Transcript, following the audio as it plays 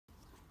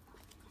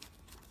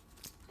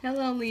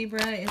Hello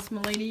Libra, it's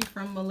Maladys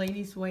from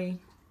Maladys Way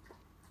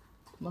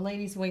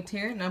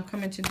Tarot, and I'm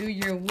coming to do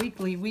your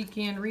weekly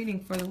weekend reading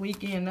for the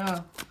weekend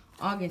of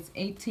August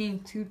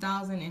 18th,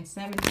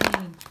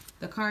 2017.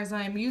 The cards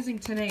I am using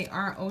today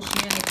are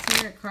Oceanic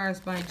Tarot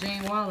cards by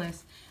Jane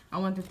Wallace. I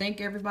want to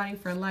thank everybody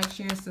for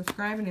sharing,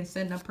 subscribing, and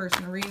setting up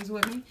personal readings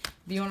with me.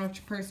 If you want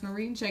your personal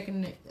reading, check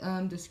in the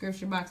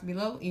description box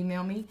below.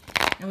 Email me,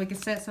 and we can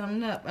set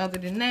something up. Other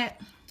than that,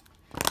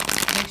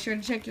 make sure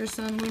to check your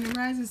sun, moon, and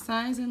rising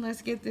signs, and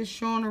let's get this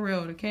show on the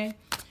road, okay?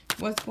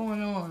 What's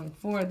going on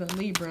for the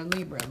Libra?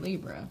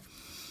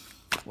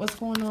 What's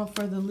going on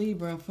for the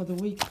Libra for the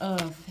week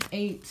of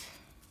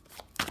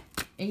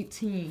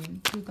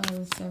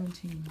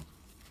 8/18/2017?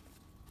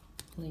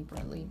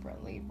 Libra.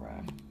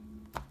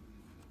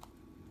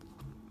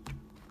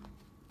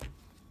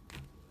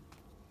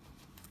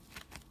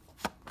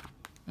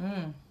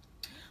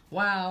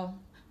 Wow.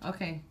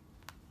 Okay.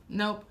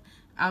 Nope.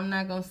 I'm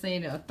not going to say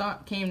that a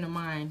thought came to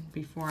mind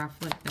before I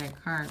flipped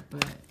that card,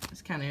 but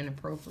it's kind of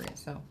inappropriate,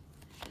 so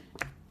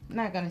I'm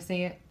not going to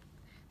say it.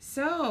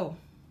 So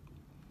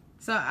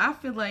I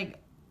feel like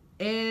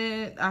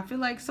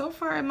so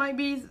far it might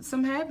be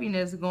some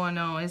happiness going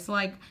on. It's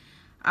like,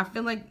 I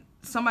feel like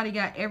somebody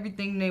got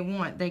everything they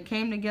want. They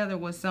came together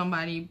with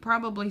somebody,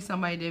 probably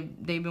somebody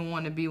that they've been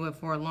wanting to be with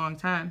for a long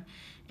time,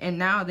 and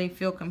now they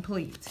feel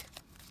complete.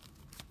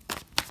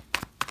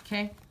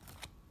 Okay?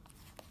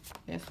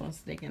 This one's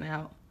sticking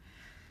out.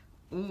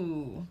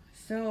 Ooh.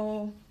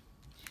 So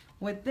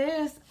with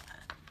this,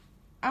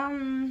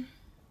 I'm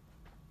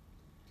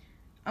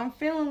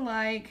feeling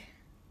like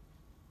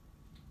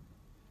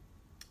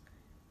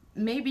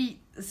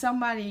maybe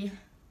somebody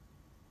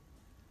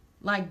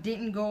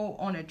didn't go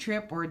on a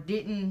trip or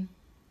didn't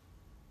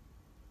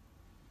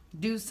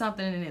do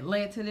something and it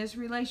led to this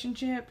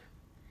relationship.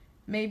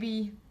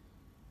 Maybe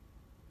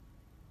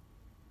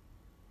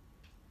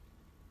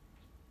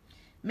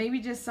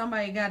just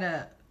somebody got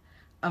a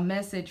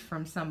message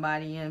from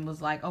somebody and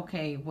was like,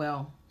 okay,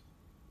 well,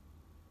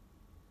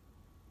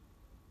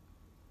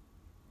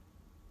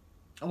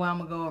 I'm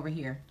gonna go over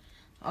here.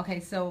 Okay,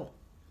 so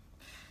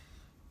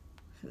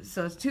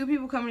it's two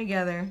people coming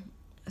together.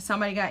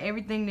 Somebody got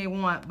everything they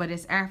want, but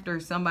it's after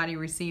somebody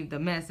received the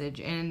message,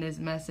 and this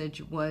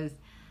message was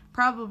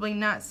probably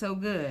not so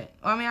good.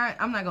 I mean,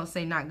 I'm not gonna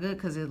say not good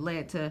because it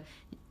led to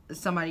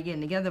somebody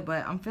getting together,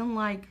 but I'm feeling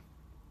like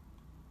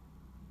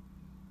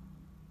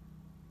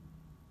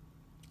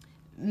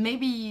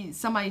maybe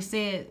somebody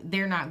said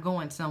they're not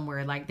going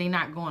somewhere, like they're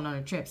not going on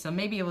a trip. So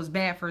maybe it was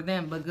bad for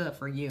them, but good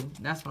for you.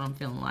 That's what I'm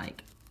feeling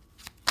like.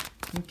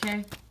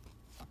 Okay.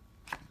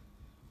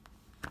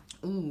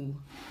 Ooh.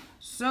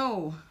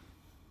 So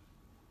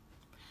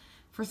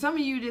for some of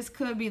you, this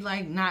could be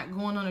like not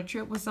going on a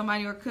trip with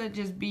somebody, or it could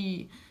just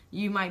be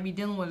you might be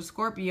dealing with a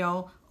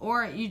Scorpio,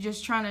 or you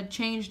just trying to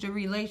change the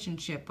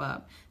relationship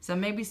up. So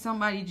maybe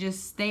somebody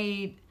just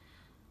stayed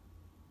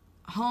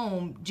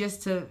home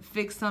just to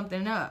fix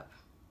something up.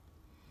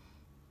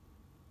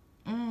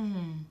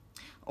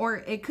 Or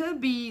it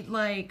could be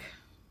like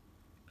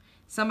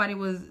somebody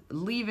was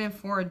leaving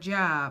for a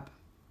job,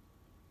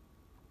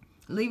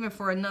 leaving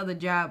for another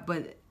job,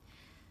 but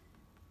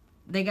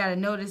they got a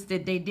notice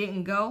that they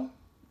didn't go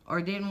or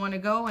didn't want to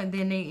go, and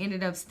then they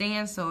ended up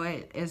staying, so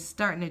it is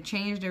starting to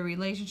change their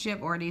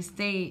relationship, or they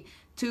stayed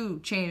to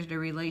change the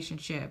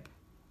relationship.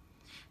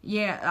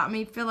 Yeah, I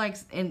mean, feel like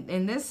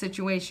in this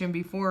situation,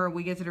 before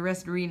we get to the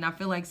rest of the reading, I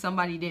feel like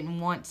somebody didn't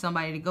want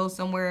somebody to go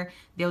somewhere.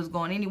 They was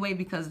going anyway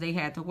because they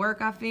had to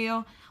work, I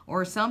feel,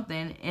 or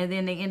something, and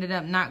then they ended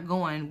up not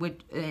going,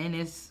 and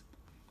it's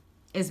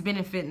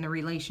benefiting the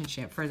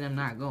relationship for them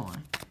not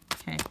going.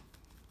 Okay.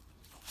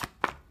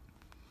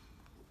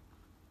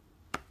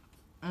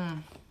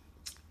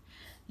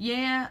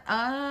 Yeah,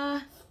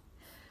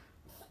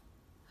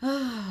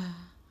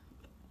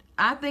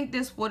 I think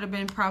this would have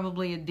been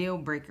probably a deal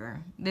breaker.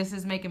 This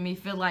is making me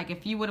feel like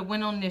if you would have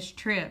went on this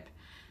trip,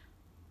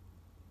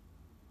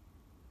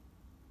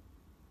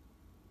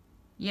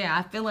 yeah,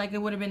 I feel like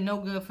it would have been no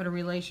good for the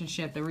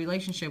relationship. The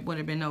relationship would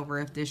have been over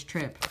if this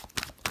trip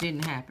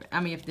didn't happen.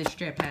 I mean, if this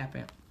trip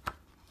happened.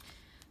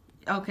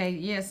 Okay,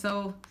 yeah,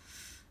 so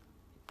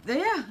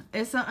yeah,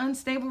 it's an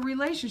unstable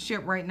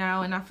relationship right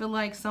now, and I feel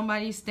like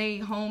somebody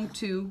stayed home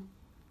to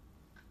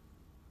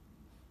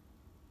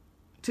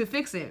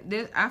fix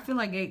it. I feel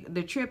like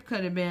the trip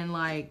could have been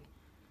like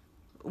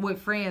with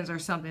friends or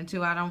something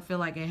too. I don't feel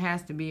like it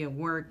has to be at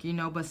work, you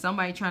know, but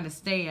somebody trying to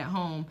stay at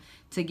home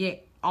to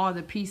get all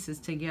the pieces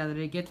together,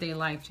 to get their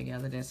life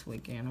together this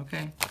weekend,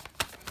 okay?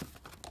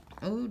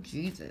 Oh,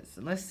 Jesus.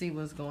 Let's see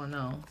what's going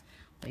on.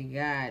 We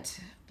got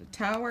the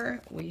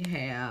Tower. We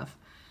have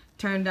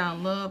turn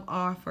down love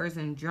offers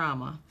and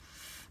drama.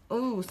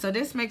 Oh, so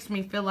this makes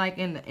me feel like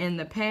in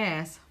the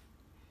past,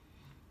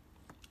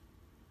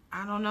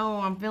 I don't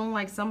know, I'm feeling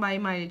like somebody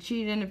might have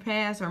cheated in the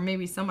past, or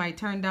maybe somebody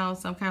turned down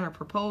some kind of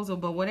proposal,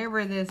 but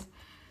whatever this...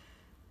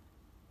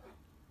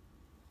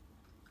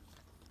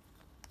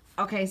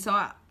 Okay,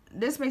 so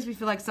this makes me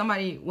feel like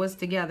somebody was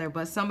together,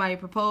 but somebody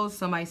proposed,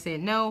 somebody said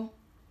no.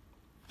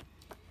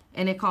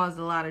 and it caused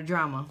a lot of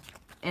drama.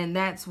 And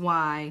that's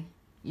why,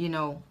 you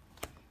know,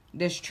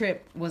 this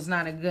trip was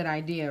not a good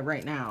idea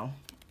right now.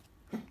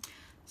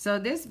 So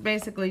this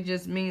basically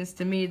just means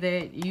to me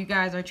that you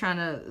guys are trying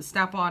to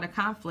stop all the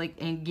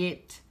conflict and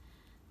get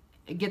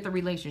the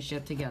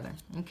relationship together.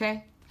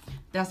 Okay?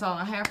 That's all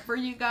I have for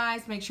you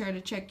guys. Make sure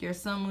to check your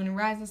sun, moon, and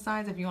rising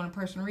signs. If you want a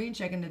personal reading,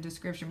 check in the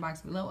description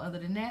box below. Other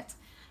than that,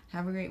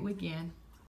 have a great weekend.